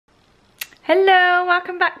Hello,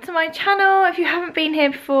 welcome back to my channel. If you haven't been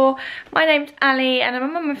here before, my name's Ali and I'm a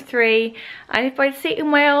mum of 3. I live by the sea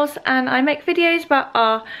in Wales and I make videos about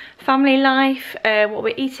our family life, what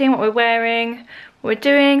we're eating, what we're wearing, what we're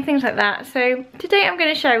doing, things like that. So today I'm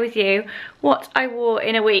going to share with you what I wore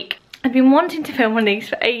in a week. I've been wanting to film one of these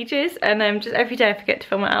for ages and just every day I forget to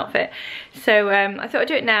film my outfit. So I thought I'd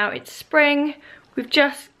do it now. It's spring. We've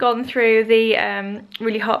just gone through the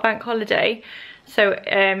really hot bank holiday. So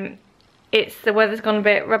the weather's gone a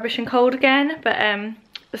bit rubbish and cold again, but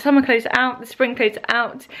the summer clothes are out, the spring clothes are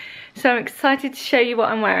out, so I'm excited to show you what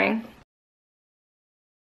I'm wearing.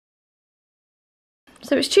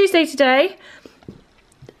 So it's Tuesday today,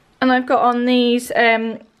 and I've got on these, I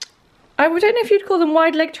don't know if you'd call them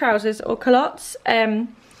wide leg trousers or culottes. They're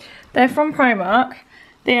from Primark.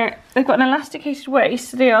 They've got an elasticated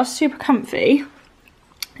waist, so they are super comfy.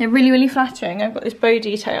 They're really, really flattering. I've got this bow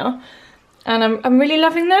detail. And I'm really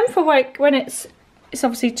loving them for like when it's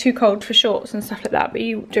obviously too cold for shorts and stuff like that, but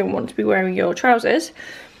you don't want to be wearing your trousers.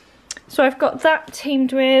 So I've got that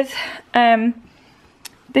teamed with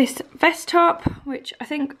this vest top, which I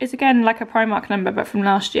think is again like a Primark number but from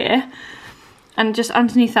last year. And just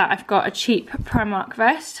underneath that I've got a cheap Primark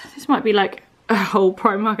vest. This might be like a whole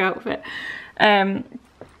Primark outfit.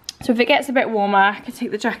 So if it gets a bit warmer I can take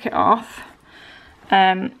the jacket off.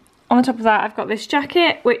 On top of that I've got this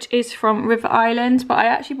jacket which is from River Island, but I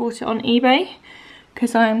actually bought it on eBay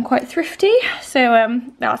because I'm quite thrifty, so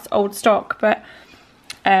that's old stock, but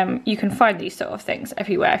you can find these sort of things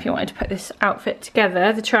everywhere if you wanted to put this outfit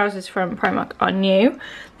together. The trousers from Primark are new.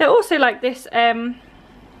 They're also like this, I'll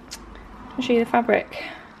show you the fabric.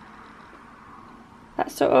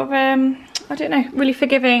 That sort of, I don't know, really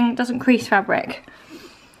forgiving, doesn't crease fabric.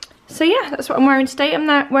 So yeah, that's what I'm wearing today. I'm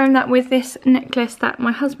wearing that with this necklace that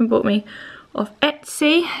my husband bought me off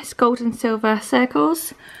Etsy. It's gold and silver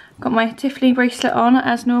circles. Got my Tiffany bracelet on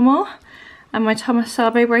as normal, and my Thomas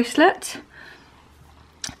Sabo bracelet,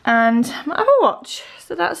 and my Apple Watch.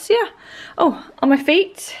 So that's, yeah. Oh, on my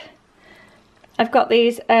feet, I've got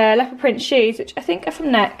these leopard print shoes, which I think are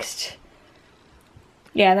from Next.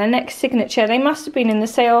 Yeah, they're Next Signature. They must have been in the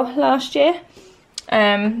sale last year.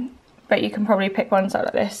 But you can probably pick ones out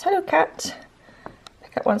like this. Hello, cat.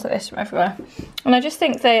 Pick up ones like this from everywhere. And I just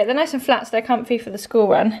think they're nice and flat, so they're comfy for the school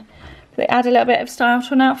run. They add a little bit of style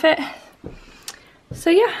to an outfit. So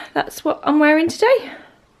yeah, that's what I'm wearing today.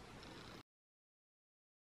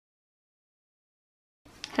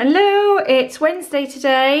 Hello, it's Wednesday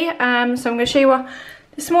today. So I'm going to show you what.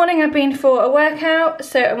 This morning I've been for a workout,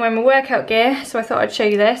 so I'm wearing my workout gear. So I thought I'd show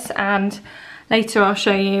you this, and later I'll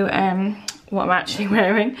show you what I'm actually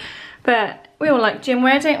wearing. But we all like gym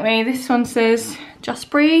wear, don't we? This one says Just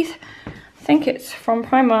Breathe. I think it's from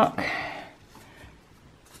Primark.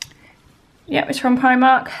 Yep, it's from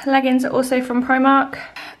Primark. Leggings are also from Primark.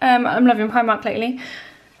 I'm loving Primark lately.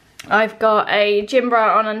 I've got a gym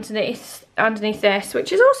bra on underneath this,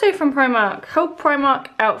 which is also from Primark. Whole Primark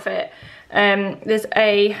outfit. There's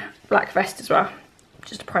a black vest as well.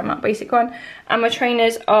 Just a Primark basic one. And my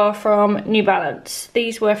trainers are from New Balance.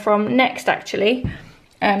 These were from Next actually.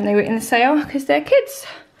 They were in the sale because they're kids.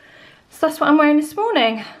 So that's what I'm wearing this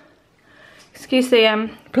morning. Excuse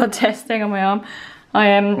the blood test thing on my arm.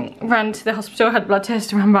 I ran to the hospital, had a blood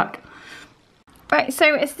test and ran back. Right,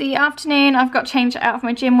 so it's the afternoon. I've got changed out of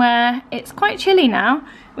my gym wear. It's quite chilly now.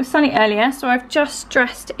 It was sunny earlier, so I've just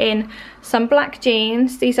dressed in some black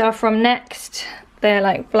jeans. These are from Next. They're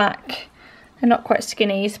like black. They're not quite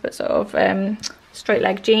skinnies, but sort of straight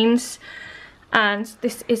leg jeans. And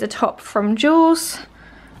this is a top from Joules.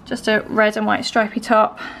 Just a red and white stripy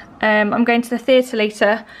top. I'm going to the theatre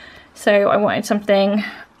later, so I wanted something.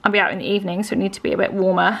 I'll be out in the evening, so it needs to be a bit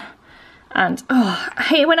warmer. And oh, I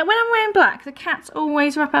hate it when I'm wearing black. The cats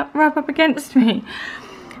always rub up against me.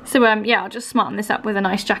 So yeah, I'll just smarten this up with a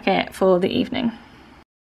nice jacket for the evening.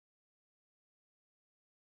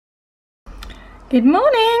 Good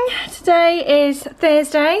morning. Today is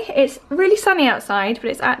Thursday. It's really sunny outside, but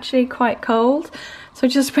it's actually quite cold. So I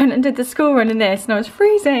just went and did the school run in this and I was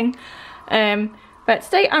freezing. But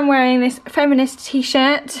today I'm wearing this feminist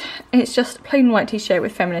t-shirt. It's just a plain white t-shirt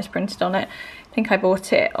with feminist printed on it. I think I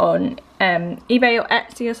bought it on eBay or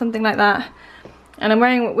Etsy or something like that. And I'm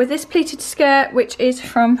wearing it with this pleated skirt, which is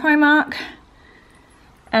from Primark.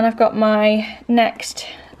 And I've got my Next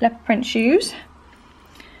leopard print shoes.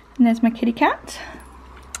 And there's my kitty cat.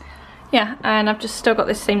 Yeah, and I've just still got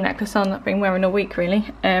this same necklace on that I've been wearing all week really,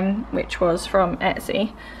 which was from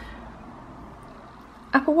Etsy.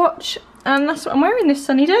 Apple Watch, and that's what I'm wearing this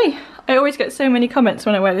sunny day. I always get so many comments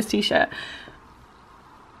when I wear this t-shirt.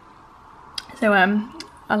 So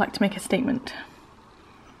I like to make a statement.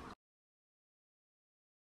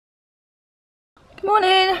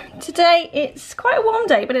 Morning. Today it's quite a warm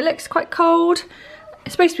day, but it looks quite cold.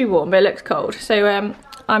 It's supposed to be warm, but it looks cold. So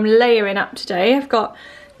I'm layering up today. I've got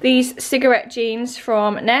these cigarette jeans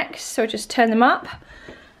from Next, so I just turn them up.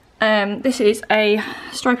 This is a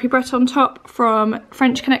stripy Breton top from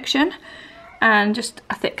French Connection, and just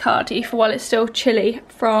a thick cardi for while it's still chilly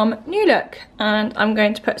from New Look. And I'm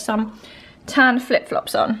going to put some tan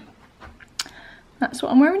flip-flops on. That's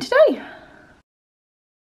what I'm wearing today.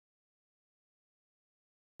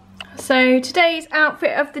 So today's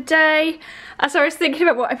outfit of the day, as I was thinking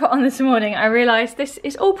about what I put on this morning, I realised this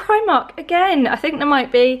is all Primark again. I think there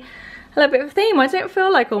might be a little bit of a theme. I don't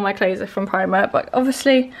feel like all my clothes are from Primark, but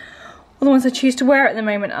obviously all the ones I choose to wear at the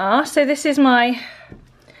moment are. So this is my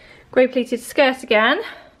grey pleated skirt again.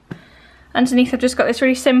 Underneath I've just got this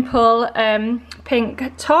really simple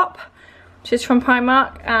pink top, which is from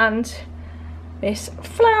Primark, and this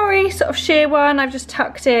flowery sort of sheer one I've just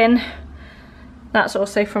tucked in. That's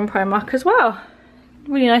also from Primark as well.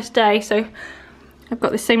 Really nice day. So I've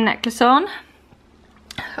got the same necklace on.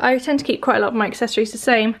 I tend to keep quite a lot of my accessories the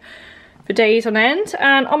same for days on end.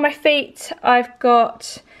 And on my feet I've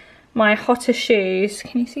got my Hotter shoes.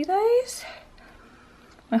 Can you see those?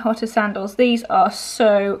 My Hotter sandals. These are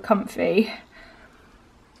so comfy.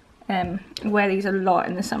 I wear these a lot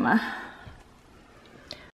in the summer.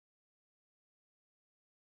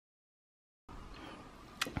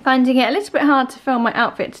 Finding it a little bit hard to film my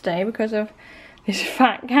outfit today because of this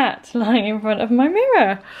fat cat lying in front of my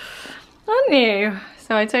mirror, aren't you?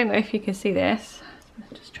 So I don't know if you can see this.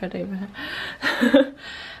 I'll just tread over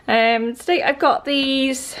her. Today I've got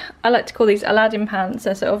these, I like to call these Aladdin pants.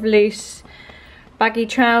 They're sort of loose, baggy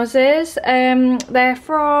trousers. They're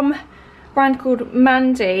from a brand called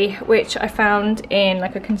Mandy, which I found in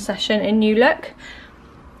like a concession in New Look.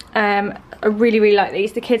 I really like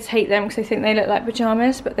these. The kids hate them because they think they look like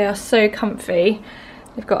pyjamas, but they are so comfy.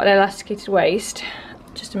 They've got an elasticated waist,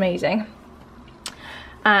 just amazing.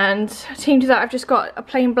 And teamed to that, I've just got a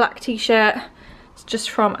plain black t-shirt. It's just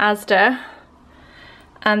from Asda.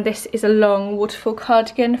 And this is a long waterfall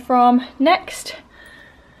cardigan from Next,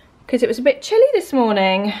 because it was a bit chilly this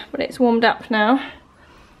morning, but it's warmed up now.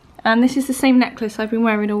 And this is the same necklace I've been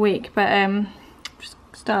wearing all week, but just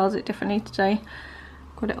styles it differently today.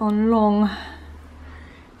 Got it on long.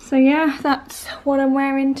 So yeah, that's what I'm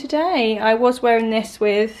wearing today. I was wearing this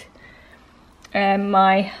with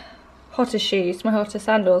my Hotter shoes, my Hotter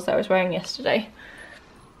sandals that I was wearing yesterday.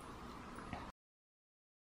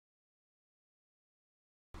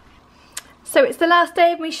 So it's the last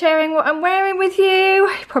day of me sharing what I'm wearing with you.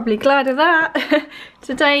 You're probably glad of that.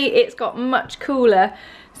 Today it's got much cooler,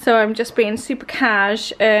 so I'm just being super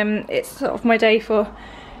cash. It's sort of my day for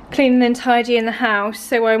cleaning and tidying the house,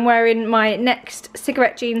 so I'm wearing my Next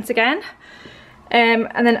cigarette jeans again,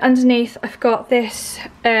 and then underneath I've got this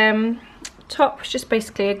top, which is just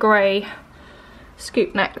basically a grey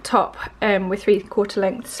scoop neck top with 3/4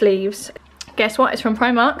 length sleeves. Guess what? It's from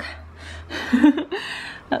Primark.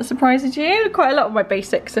 That surprises you. Quite a lot of my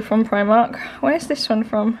basics are from Primark. Where's this one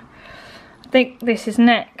from? I think this is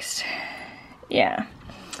Next. Yeah,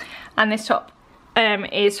 and this top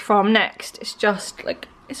is from Next. It's just like,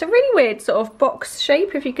 it's a really weird sort of box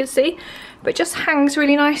shape, if you can see, but it just hangs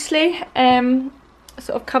really nicely.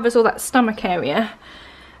 Sort of covers all that stomach area,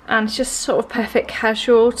 and it's just sort of perfect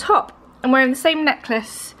casual top. I'm wearing the same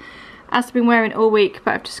necklace as I've been wearing all week,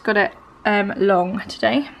 but I've just got it long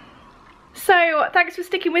today. So thanks for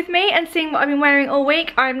sticking with me and seeing what I've been wearing all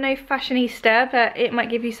week. I'm no fashionista, but it might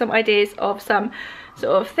give you some ideas of some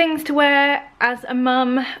sort of things to wear as a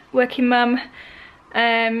mum, working mum.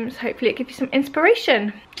 So hopefully it gives you some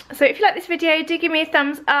inspiration. So if you like this video, do give me a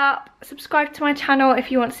thumbs up, subscribe to my channel if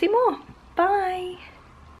you want to see more. Bye.